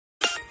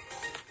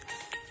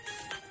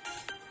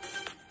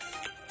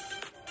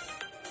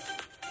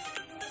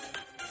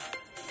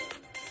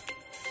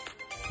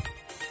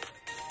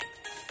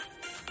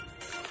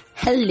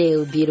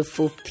Hello,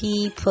 beautiful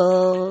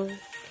people.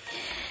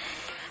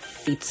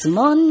 It's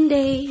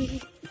Monday.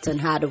 It's an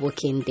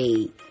hard-working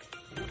day.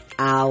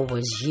 How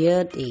was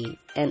your day?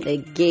 And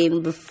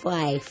again, before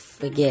I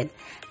forget,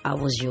 how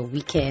was your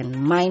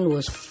weekend? Mine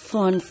was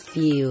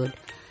fun-filled.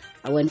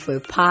 I went for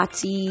a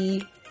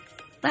party.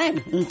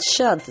 In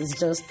short,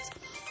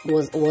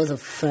 was a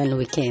fun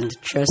weekend.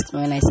 Trust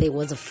me when I say it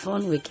was a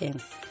fun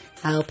weekend.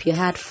 I hope you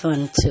had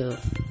fun too.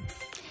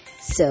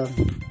 So,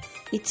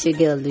 it's your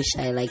girl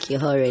Lushai, like you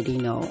already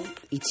know.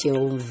 It's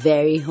your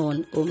very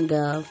own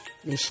girl,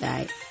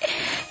 Lushai.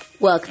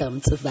 Welcome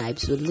to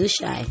Vibes with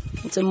Lushai.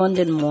 It's a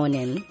Monday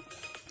morning.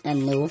 I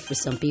know for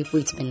some people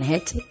it's been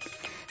hectic.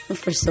 And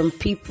for some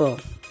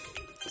people,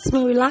 it's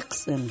been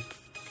relaxing.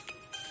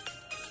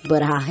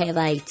 But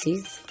however it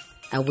is,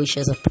 I wish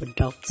us a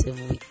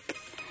productive week.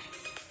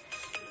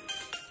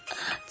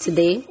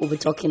 Today, we'll be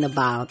talking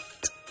about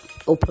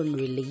open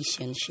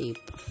relationship.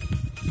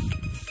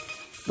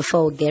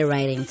 Before we get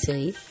right into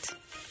it,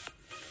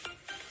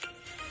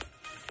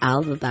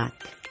 I'll be back.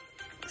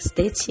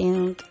 Stay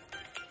tuned.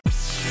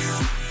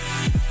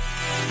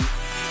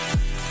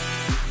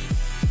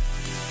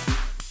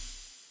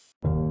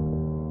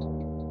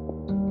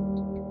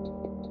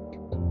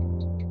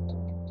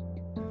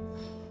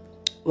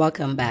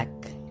 Welcome back.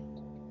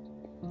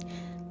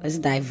 Let's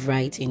dive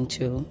right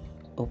into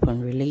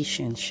open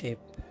relationship.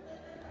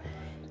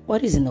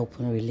 What is an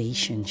open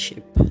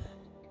relationship?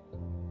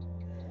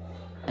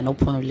 An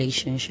open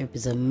relationship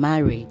is a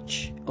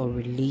marriage or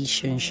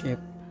relationship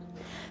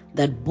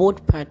that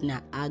both partners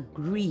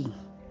agree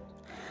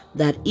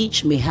that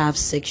each may have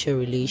sexual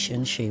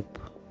relationship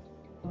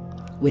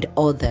with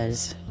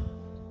others,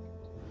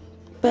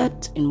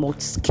 but in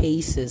most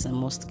cases,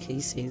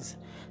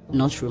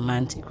 not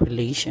romantic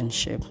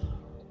relationship.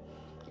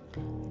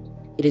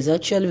 It is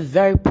actually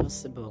very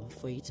possible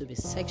for you to be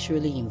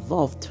sexually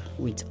involved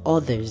with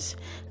others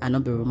and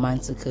not be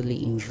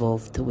romantically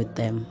involved with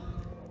them.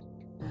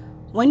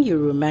 When you're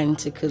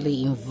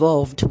romantically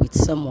involved with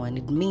someone,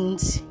 it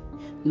means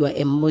you are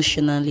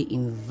emotionally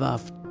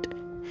involved.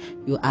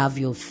 You have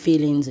your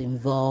feelings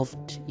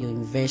involved. You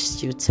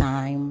invest your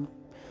time.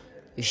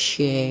 You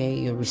share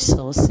your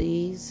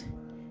resources.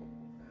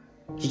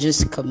 You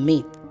just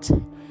commit.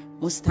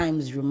 Most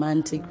times,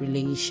 romantic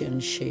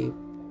relationship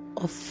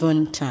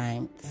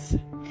oftentimes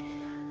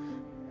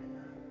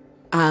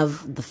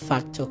have the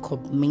factor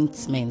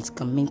commitment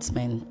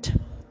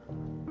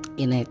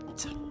in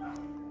it.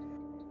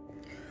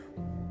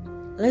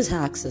 Let's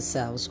ask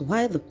ourselves,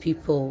 why do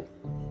people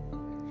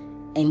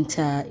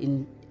enter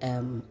in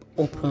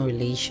open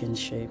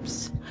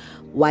relationships?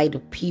 Why do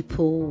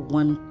people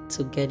want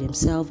to get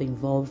themselves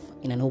involved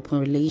in an open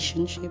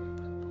relationship?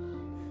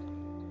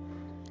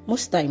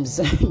 Most times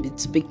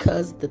it's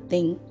because they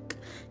think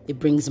it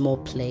brings more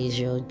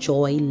pleasure,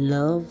 joy,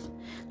 love,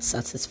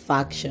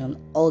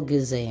 satisfaction,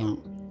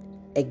 orgasm,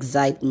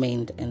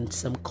 excitement, and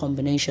some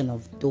combination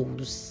of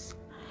those.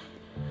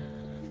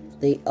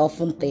 They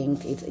often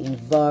think it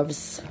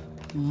involves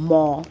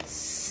more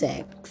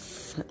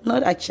sex.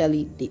 Not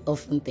actually, they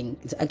often think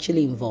it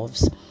actually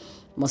involves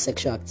more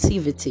sexual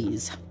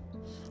activities.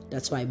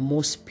 That's why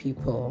most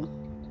people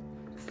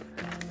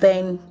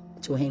tend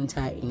to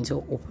enter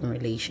into open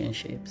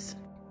relationships.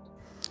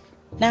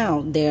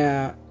 Now,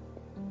 there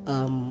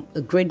are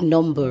a great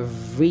number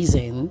of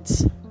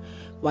reasons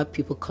why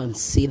people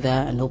consider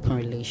an open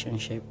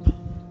relationship.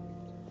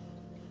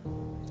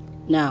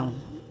 Now,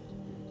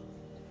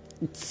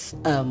 it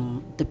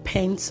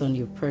depends on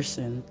your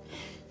person.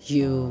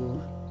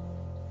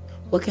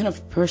 What kind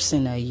of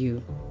person are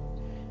you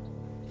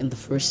in the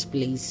first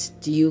place?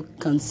 Do you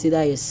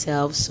consider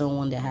yourself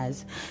someone that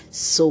has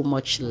so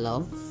much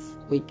love?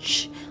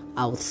 Which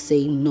I would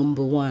say,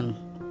 number one,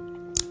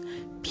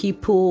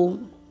 people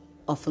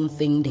often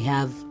think they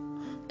have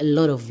a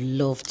lot of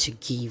love to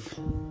give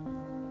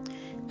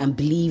and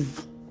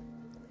believe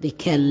they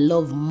can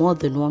love more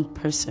than one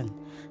person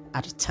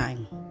at a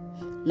time.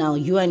 Now,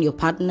 you and your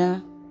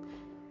partner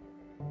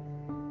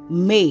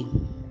may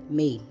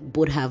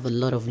both have a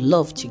lot of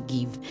love to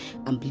give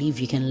and believe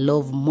you can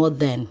love more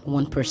than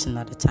one person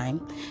at a time.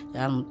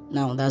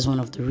 Now, that's one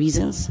of the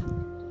reasons.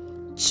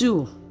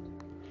 2,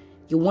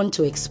 you want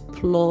to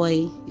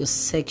exploit your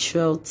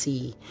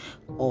sexuality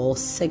or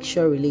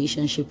sexual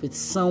relationship with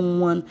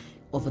someone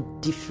of a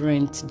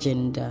different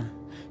gender.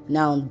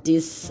 Now,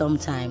 this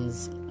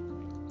sometimes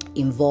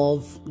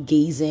involve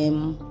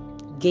gayism,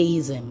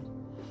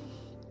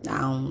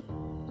 now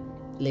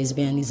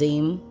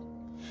lesbianism,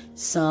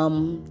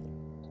 some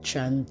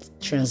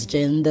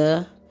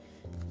transgender.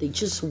 They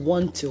just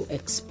want to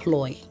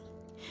exploit.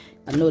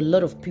 I know a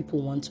lot of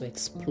people want to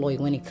exploit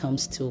when it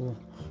comes to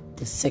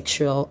the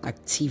sexual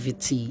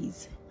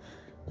activities.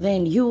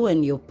 Then you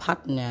and your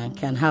partner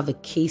can have a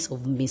case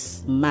of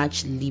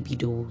mismatched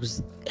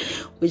libidos,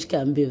 which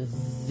can be a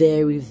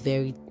very,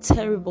 very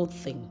terrible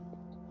thing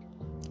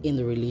in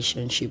the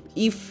relationship.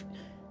 If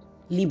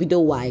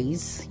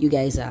libido-wise, you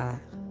guys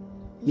are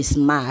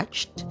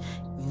mismatched,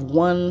 if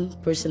one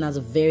person has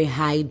a very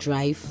high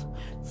drive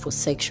for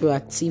sexual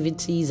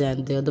activities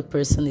and the other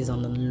person is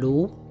on the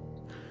low,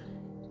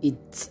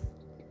 it's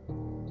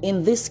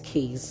in this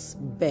case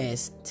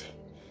best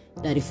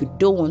that if you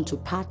don't want to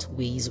part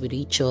ways with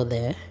each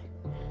other,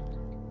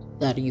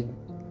 that you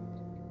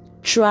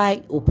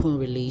try open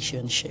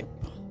relationship.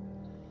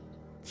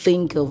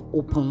 Think of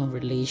open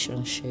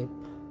relationship.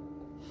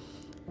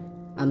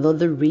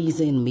 Another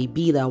reason may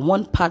be that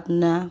one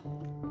partner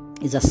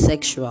is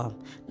asexual,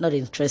 not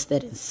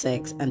interested in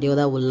sex, and the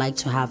other would like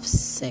to have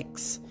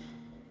sex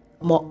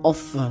more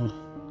often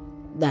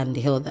than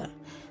the other.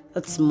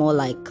 That's more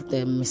like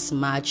the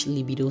mismatched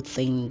libido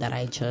thing that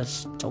I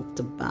just talked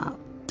about.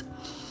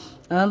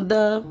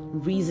 Another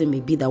reason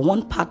may be that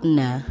one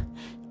partner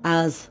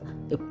has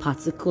a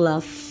particular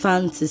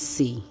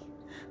fantasy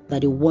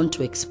that they want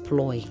to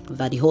exploit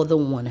that the other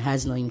one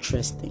has no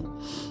interest in.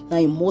 Now,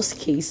 in most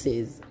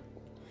cases,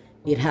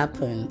 it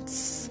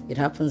happens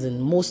in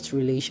most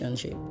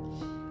relationships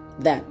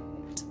that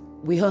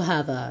we all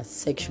have a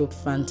sexual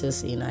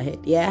fantasy in our head.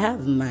 Yeah, I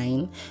have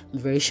mine. I'm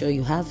very sure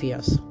you have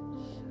yours.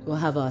 We all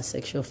have our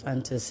sexual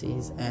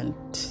fantasies, and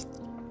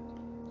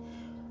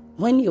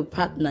when your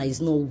partner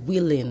is not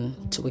willing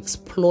to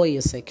explore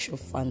your sexual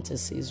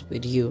fantasies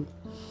with you,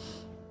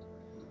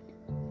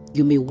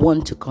 you may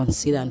want to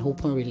consider an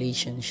open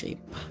relationship.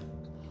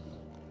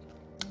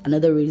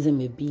 Another reason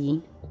may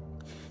be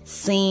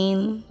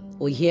seeing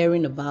or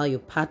hearing about your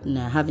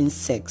partner having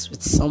sex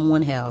with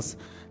someone else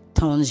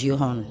turns you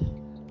on,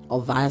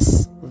 or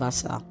vice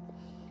versa.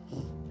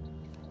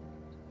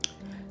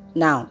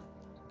 Now,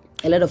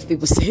 a lot of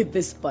people say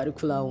this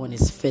particular one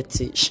is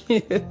fetish.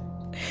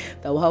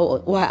 That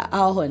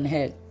how on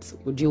earth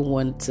would you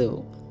want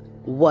to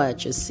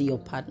watch or see your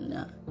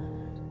partner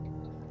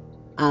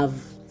have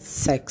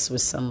sex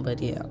with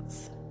somebody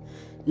else?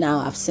 Now,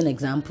 I've seen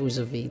examples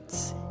of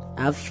it.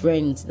 I have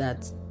friends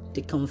that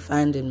they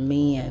confide in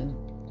me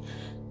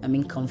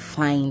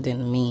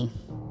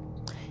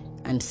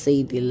and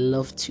say they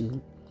love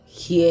to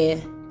hear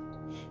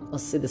or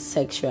see the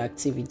sexual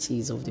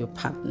activities of their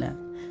partner,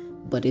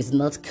 but it's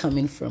not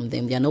coming from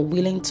them. They are not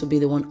willing to be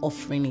the one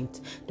offering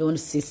it. They want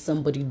to see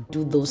somebody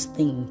do those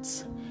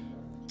things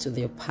to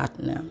their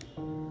partner.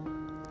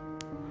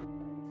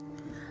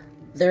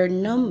 There are a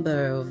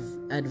number of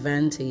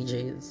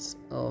advantages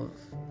of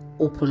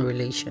open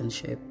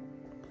relationship.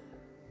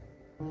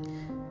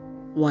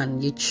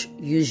 One,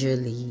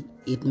 usually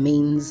it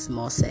means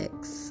more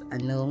sex. I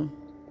know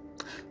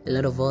a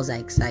lot of us are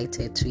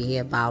excited to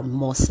hear about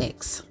more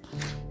sex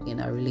in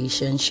a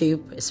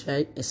relationship,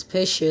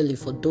 especially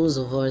for those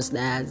of us that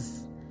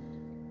has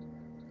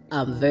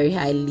very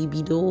high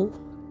libido.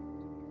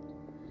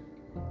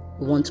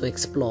 We want to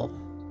explore.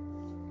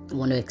 We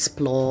want to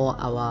explore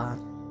our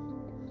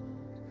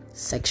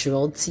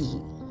sexuality.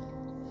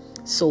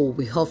 So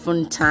we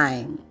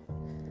oftentimes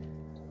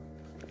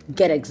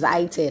get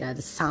excited at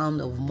the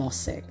sound of more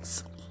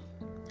sex.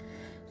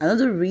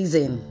 Another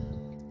reason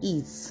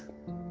is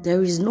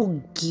there is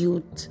no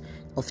guilt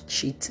of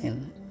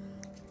cheating.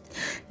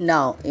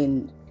 Now,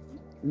 in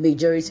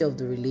majority of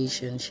the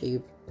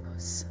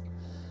relationships,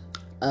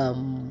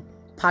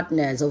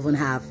 partners often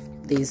have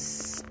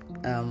this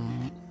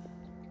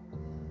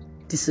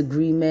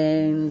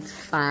disagreement,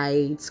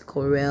 fights,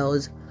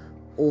 quarrels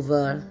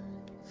over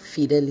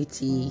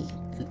fidelity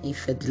and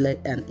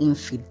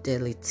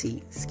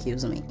infidelity.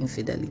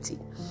 Infidelity.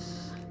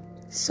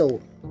 So,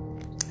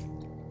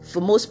 for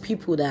most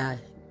people that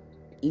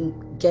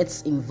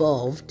gets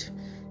involved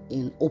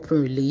in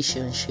open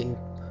relationship,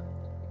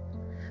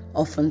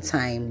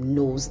 oftentimes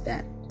knows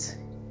that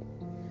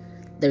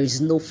there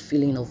is no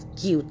feeling of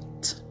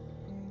guilt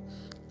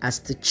as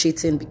to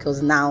cheating,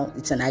 because now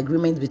it's an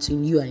agreement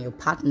between you and your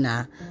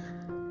partner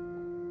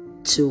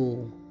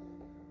to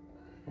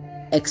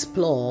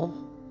explore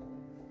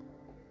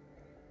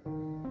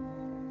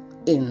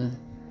in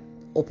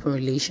open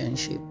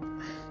relationship,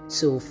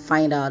 to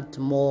find out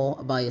more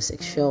about your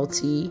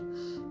sexuality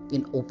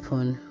in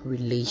open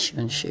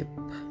relationship.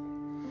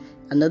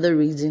 Another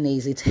reason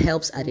is it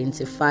helps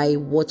identify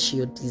what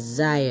your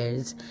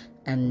desires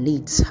and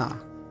needs are.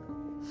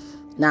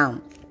 Now,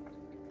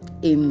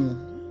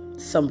 in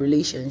some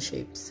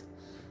relationships,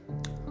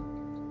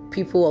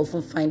 people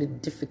often find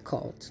it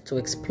difficult to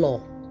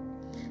explore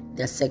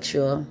their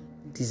sexual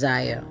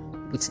desire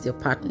with their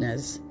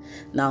partners.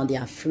 Now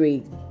they're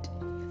afraid,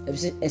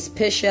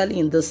 especially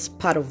in this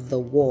part of the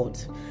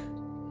world,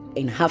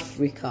 in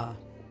Africa.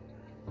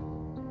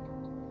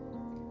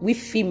 We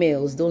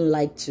females don't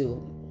like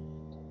to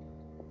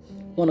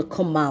want to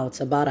come out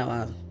about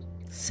our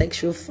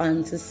sexual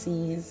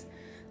fantasies,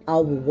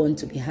 how we want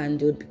to be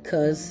handled,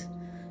 because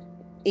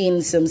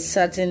in some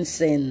certain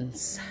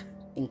sense,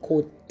 in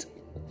quote,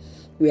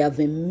 we have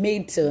been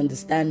made to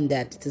understand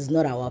that it is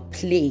not our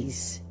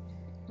place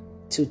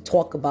to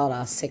talk about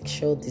our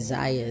sexual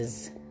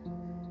desires.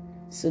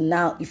 So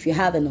now, if you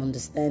have an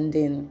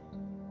understanding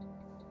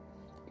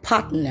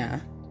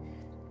partner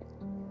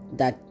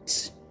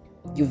that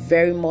you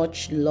very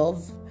much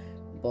love,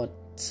 but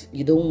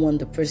you don't want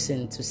the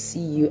person to see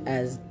you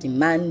as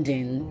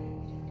demanding,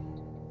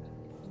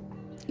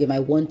 you might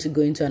want to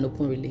go into an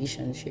open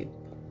relationship.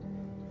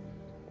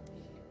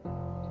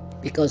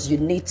 Because you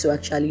need to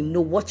actually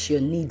know what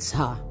your needs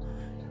are.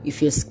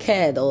 If you're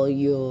scared or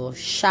you're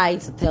shy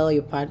to tell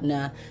your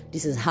partner,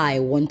 this is how I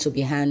want to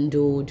be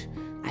handled,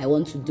 I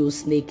want to do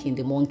snake in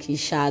the monkey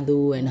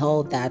shadow and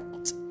all that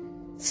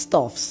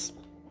stuffs.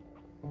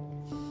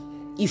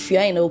 If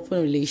you're in an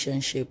open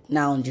relationship,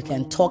 now you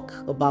can talk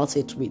about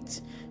it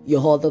with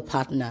your other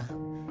partner.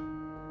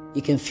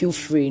 You can feel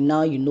free.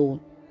 Now you know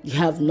you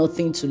have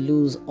nothing to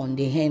lose on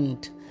the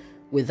hand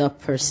with that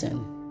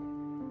person.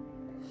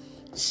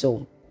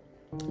 So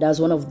that's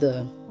one of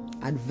the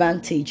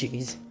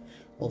advantages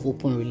of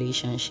open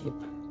relationship.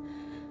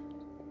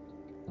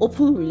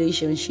 Open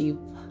relationship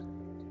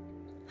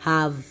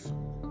have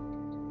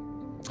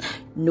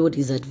no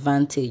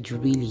disadvantage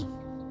really.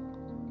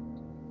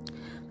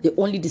 The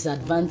only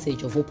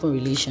disadvantage of open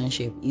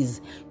relationship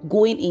is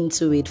going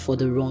into it for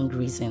the wrong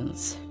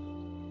reasons.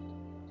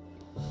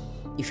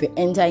 If you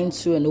enter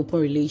into an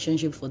open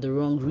relationship for the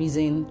wrong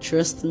reason,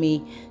 trust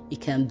me, it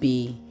can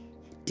be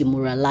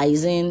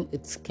demoralizing.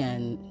 It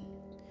can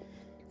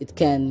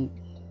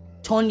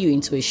turn you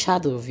into a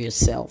shadow of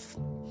yourself.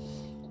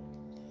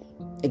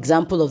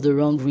 Example of the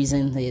wrong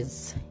reason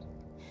is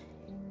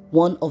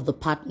one of the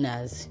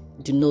partners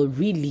do not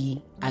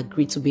really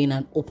agree to be in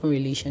an open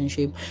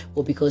relationship,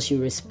 or because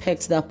you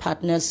respect that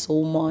partner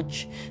so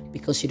much,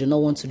 because you do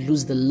not want to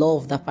lose the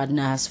love that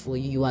partner has for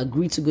you, you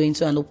agree to go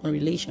into an open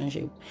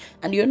relationship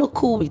and you're not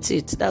cool with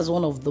it. That's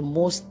one of the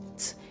most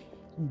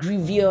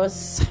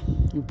grievous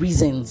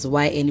reasons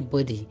why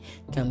anybody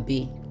can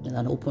be in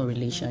an open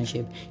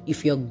relationship.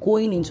 If you're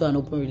going into an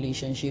open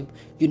relationship,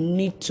 you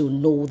need to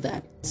know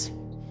that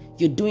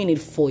you're doing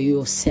it for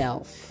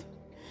yourself.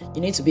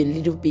 You need to be a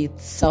little bit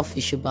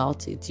selfish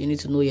about it. You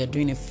need to know you're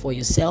doing it for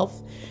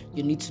yourself.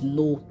 You need to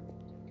know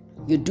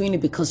you're doing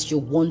it because you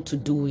want to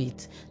do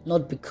it,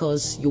 not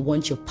because you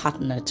want your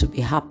partner to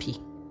be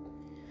happy.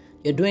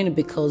 You're doing it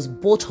because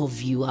both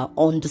of you are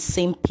on the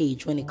same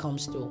page when it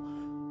comes to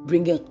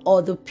bringing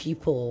other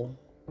people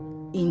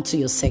into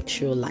your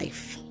sexual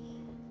life.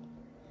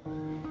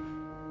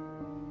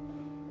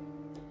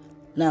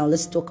 Now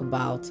let's talk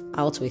about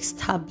how to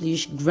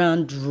establish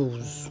ground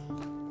rules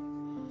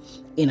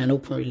in an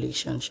open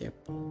relationship.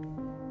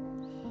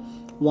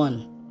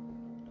 1,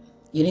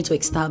 you need to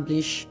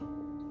establish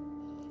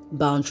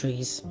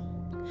boundaries.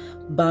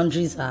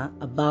 Boundaries are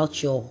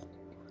about your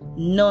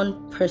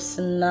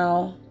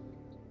non-personal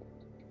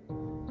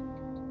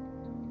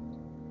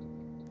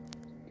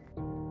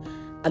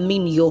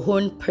your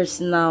own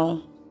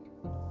personal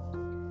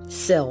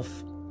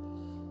self.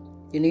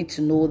 You need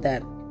to know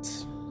that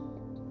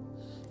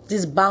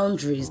these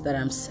boundaries that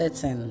I'm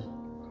setting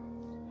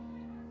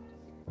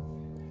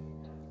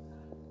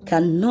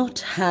cannot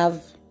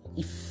have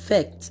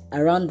effect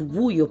around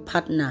who your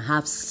partner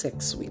have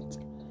sex with,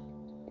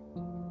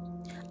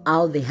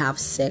 how they have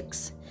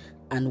sex,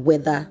 and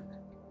whether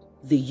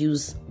they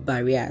use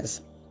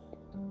barriers.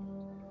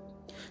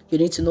 You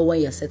need to know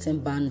when you're setting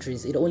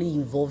boundaries, it only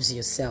involves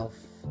yourself.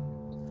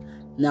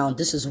 Now,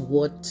 this is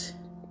what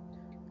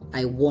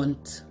I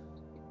want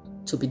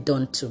to be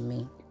done to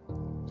me.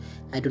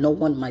 I do not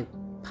want my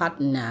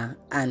partner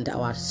and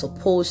our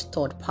supposed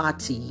third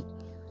party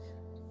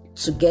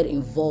to get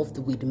involved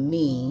with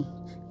me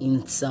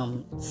in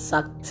some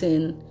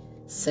certain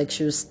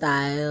sexual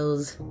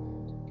styles,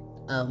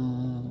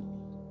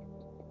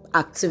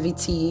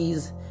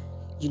 activities.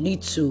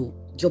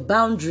 Your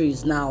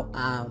boundaries now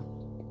are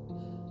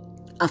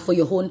for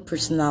your own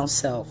personal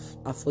self,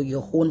 are for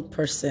your own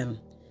person.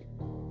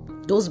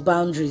 Those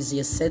boundaries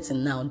you're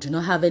setting now do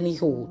not have any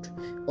hold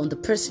on the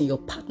person your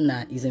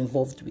partner is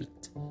involved with.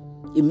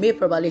 It may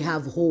probably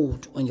have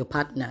hold on your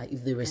partner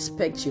if they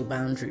respect your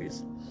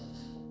boundaries,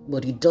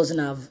 but it doesn't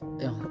have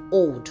a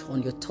hold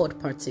on your third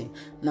party.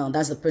 Now,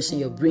 that's the person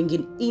you're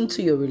bringing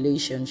into your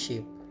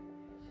relationship.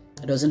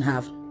 It doesn't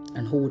have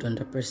an hold on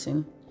the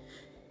person.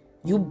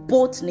 You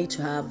both need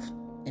to have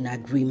an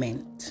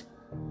agreement.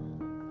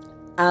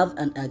 Have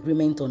an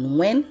agreement on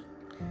when,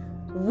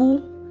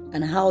 who,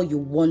 and how you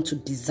want to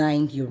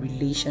design your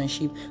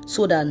relationship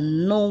so that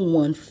no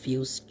one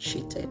feels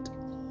cheated.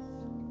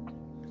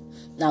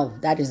 Now,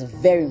 that is a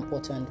very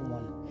important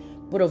one.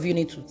 Both of you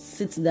need to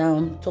sit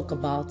down, talk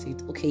about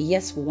it. Okay,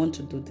 yes, we want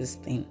to do this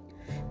thing,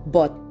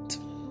 but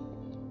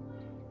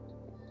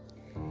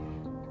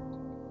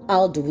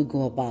how do we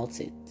go about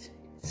it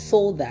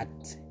so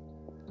that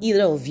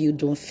either of you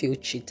don't feel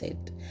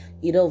cheated,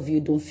 either of you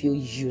don't feel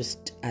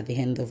used at the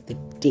end of the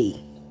day?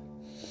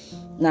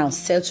 Now,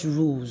 set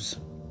rules.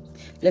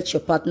 Let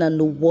your partner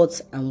know what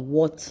and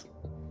what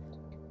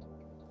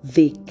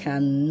they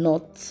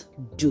cannot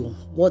do,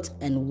 what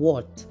and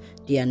what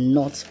they are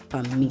not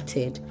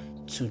permitted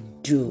to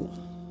do.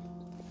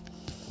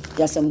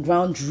 There are some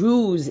ground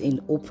rules in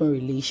open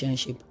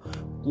relationship.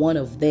 One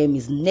of them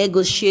is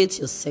negotiate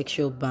your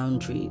sexual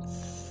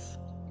boundaries.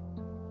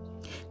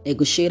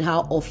 Negotiate how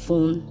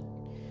often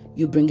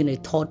you bring in a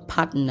third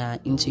partner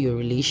into your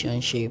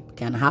relationship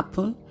can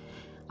happen.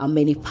 How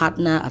many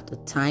partner at a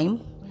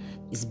time?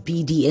 Is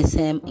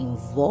BDSM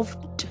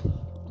involved?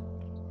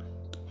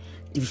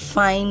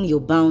 Define your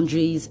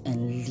boundaries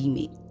and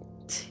limit.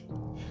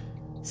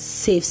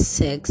 Safe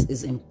sex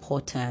is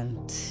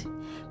important.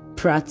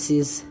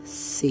 Practice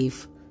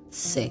safe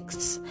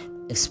sex,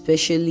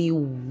 especially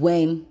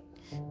when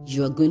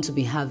you are going to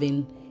be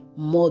having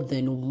more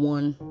than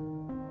one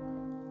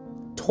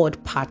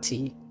third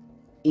party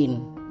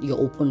in your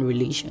open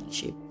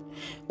relationship.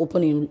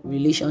 Open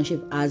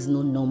relationship has no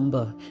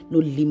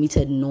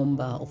limited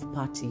number of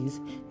parties.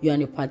 You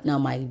and your partner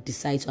might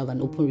decide to have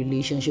an open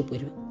relationship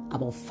with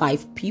about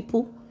 5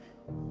 people.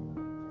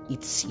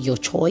 It's your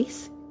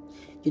choice.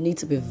 You need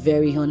to be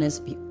very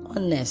honest. Be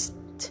honest.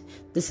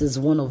 This is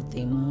one of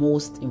the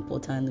most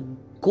important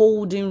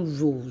golden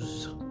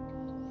rules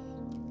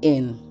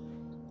in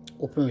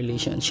open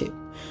relationship.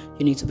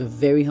 You need to be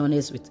very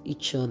honest with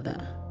each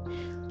other.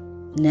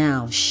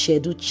 Now,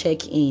 schedule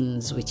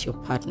check-ins with your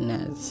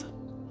partners.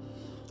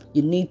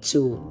 You need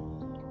to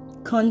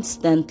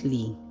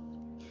constantly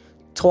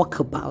talk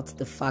about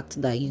the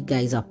fact that you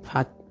guys are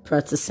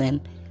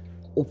practicing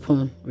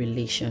open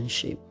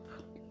relationship.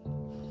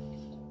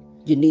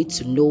 You need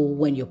to know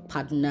when your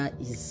partner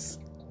is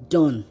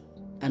done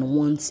and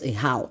wants a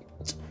out.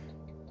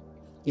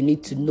 You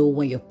need to know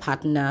when your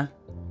partner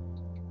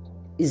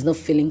is not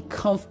feeling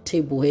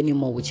comfortable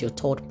anymore with your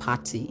third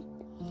party.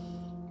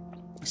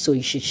 So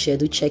you should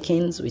schedule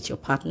check-ins with your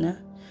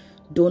partner.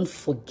 Don't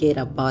forget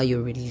about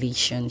your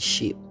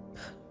relationship.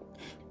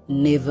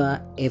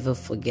 Never ever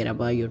forget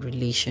about your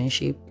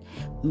relationship.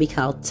 Make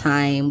out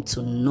time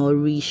to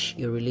nourish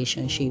your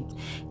relationship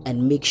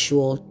and make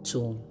sure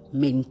to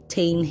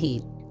maintain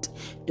it.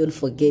 Don't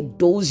forget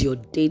those your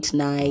date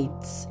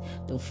nights.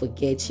 Don't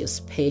forget your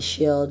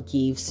special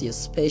gifts, your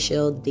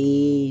special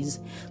days,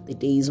 the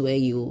days where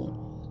you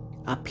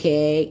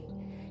appear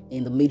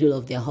in the middle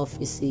of their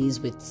offices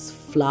with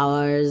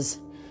flowers.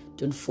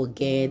 Don't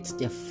forget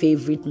their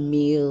favorite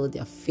meal,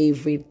 their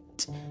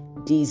favorite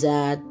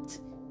dessert.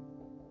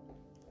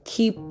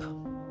 Keep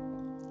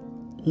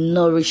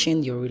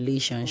nourishing your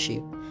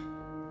relationship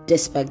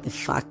despite the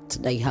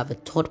fact that you have a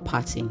third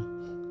party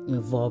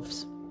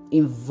involved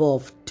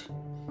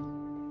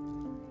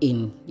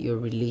in your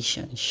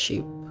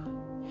relationship.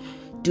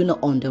 Do not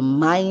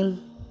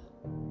undermine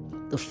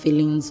the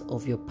feelings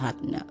of your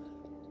partner.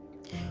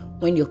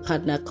 When your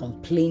partner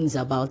complains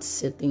about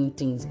certain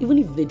things, even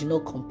if they do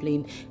not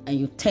complain and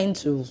you tend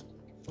to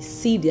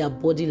see their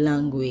body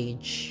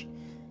language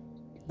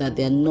that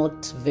they're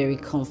not very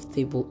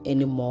comfortable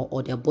anymore,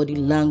 or their body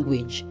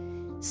language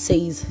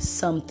says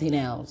something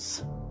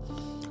else,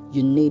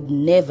 you need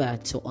never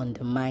to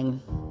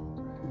undermine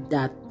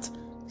that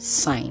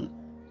sign.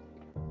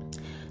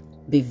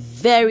 Be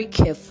very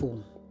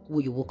careful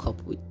who you woke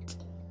up with.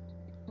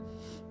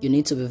 You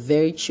need to be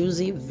very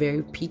choosy,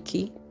 very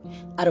picky.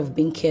 Out of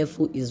being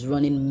careful is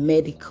running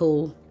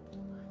medical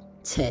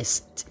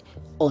tests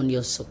on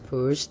your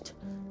supposed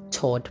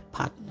third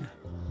partner.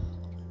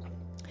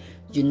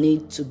 You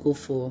need to go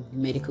for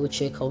medical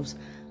checkups.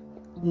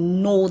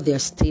 Know their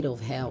state of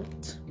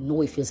health.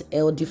 Know if it's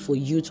healthy for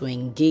you to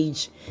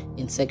engage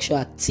in sexual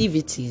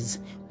activities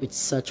with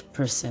such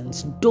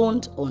persons.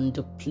 Don't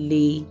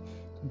underplay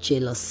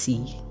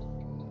jealousy.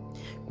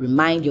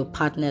 Remind your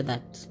partner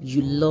that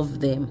you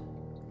love them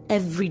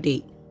every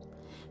day.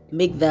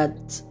 Make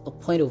that a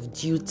point of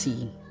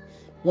duty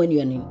when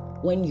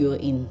you're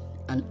in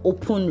an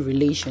open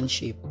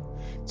relationship,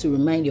 to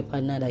remind your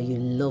partner that you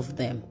love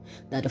them,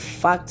 that the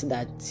fact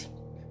that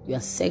you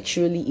are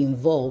sexually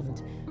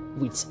involved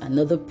with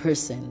another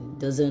person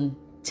doesn't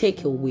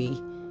take away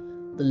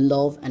the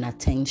love and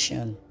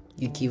attention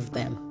you give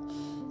them.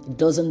 It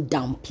doesn't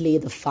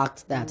downplay the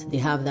fact that they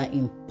have that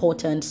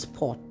important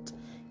spot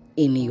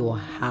in your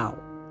heart.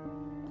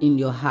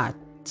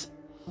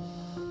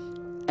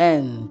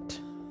 And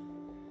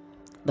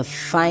the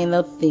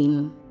final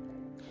thing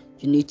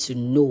you need to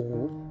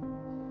know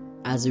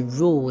as a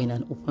rule in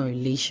an open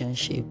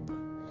relationship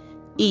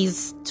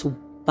is to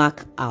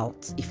back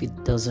out if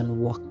it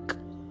doesn't work.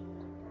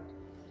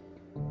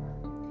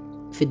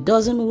 If it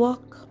doesn't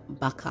work,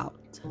 back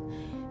out.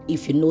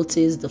 If you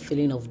notice the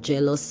feeling of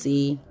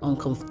jealousy,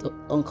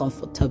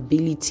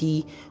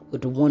 uncomfortability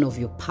with one of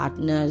your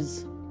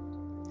partners,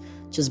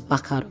 just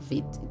back out of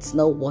it. It's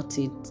not worth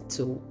it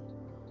to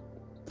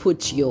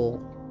put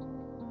your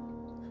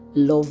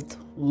loved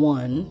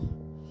one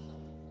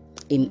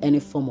in any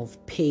form of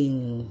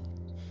pain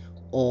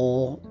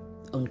or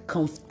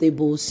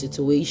uncomfortable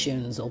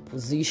situations or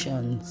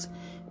positions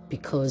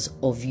because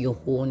of your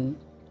own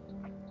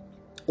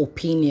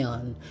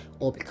opinion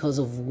or because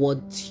of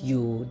what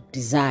you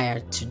desire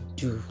to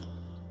do.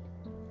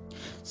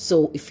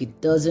 So if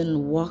it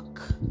doesn't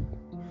work,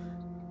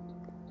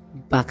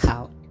 back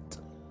out.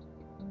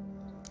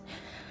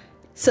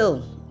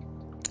 So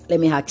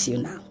let me ask you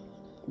now,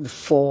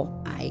 before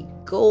I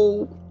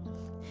go,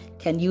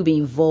 can you be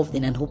involved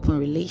in an open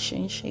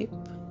relationship?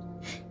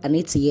 I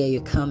need to hear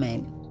your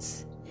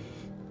comments.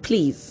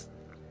 Please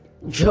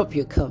drop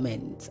your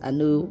comments. I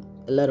know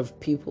a lot of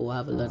people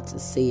have a lot to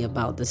say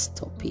about this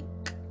topic.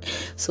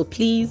 So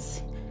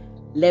please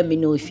let me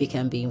know if you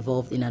can be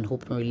involved in an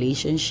open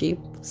relationship.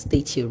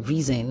 State your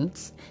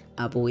reasons.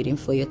 I'll be waiting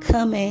for your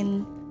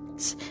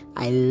comments.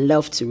 I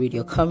love to read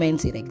your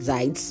comments. It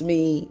excites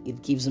me.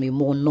 It gives me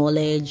more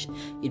knowledge.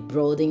 It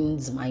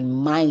broadens my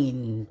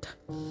mind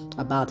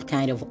about the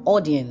kind of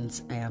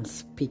audience I am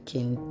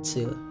speaking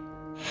to.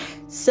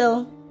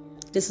 So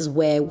this is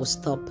where we'll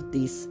stop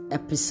this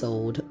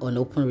episode on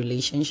open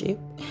relationship.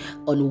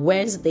 On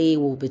Wednesday,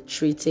 we'll be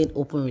treating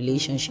open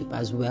relationship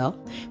as well,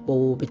 but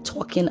we'll be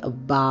talking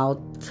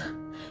about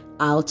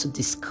how to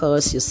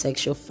discuss your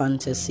sexual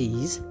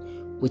fantasies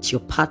with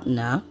your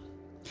partner,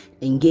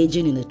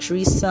 engaging in a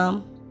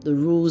threesome, the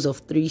rules of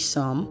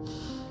threesome,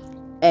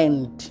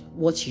 and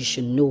what you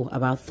should know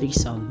about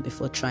threesome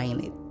before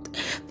trying it.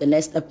 The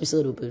next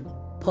episode will be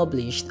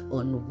published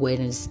on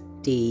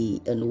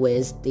Wednesday.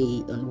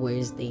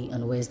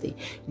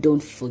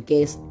 Don't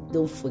forget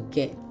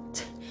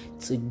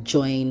to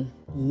join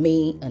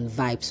me and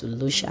Vibes with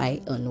Lushai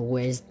on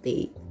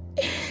Wednesday.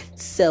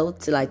 So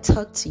till I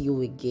talk to you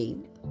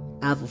again,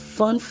 have a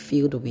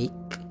fun-filled week,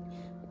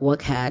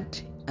 work hard,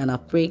 and I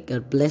pray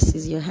God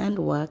blesses your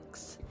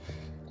handworks.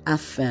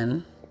 Have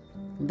fun.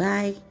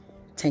 Bye.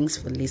 Thanks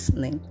for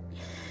listening.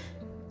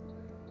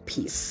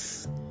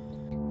 Peace.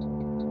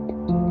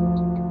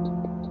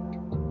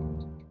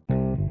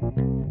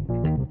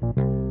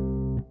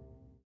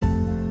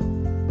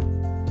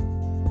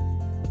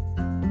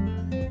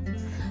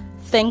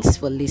 Thanks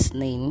for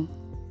listening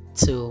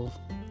to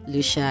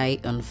Lushai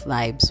on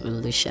Vibes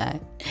with Lushai.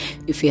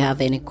 If you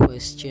have any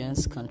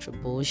questions,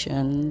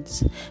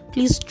 contributions,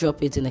 please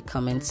drop it in the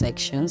comment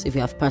sections. If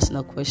you have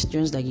personal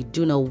questions that you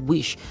do not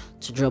wish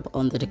to drop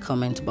under the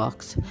comment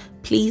box,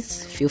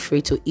 please feel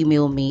free to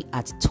email me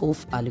at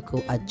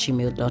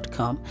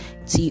tofaluko@gmail.com.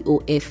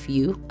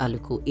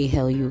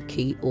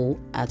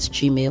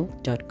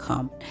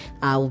 tofaluko@gmail.com.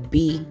 I'll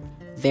be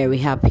very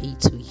happy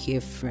to hear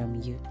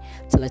from you.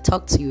 Till I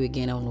talk to you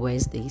again on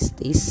Wednesday,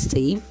 stay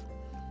safe.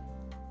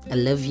 I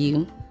love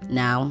you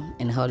now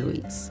and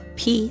always.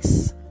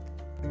 Peace.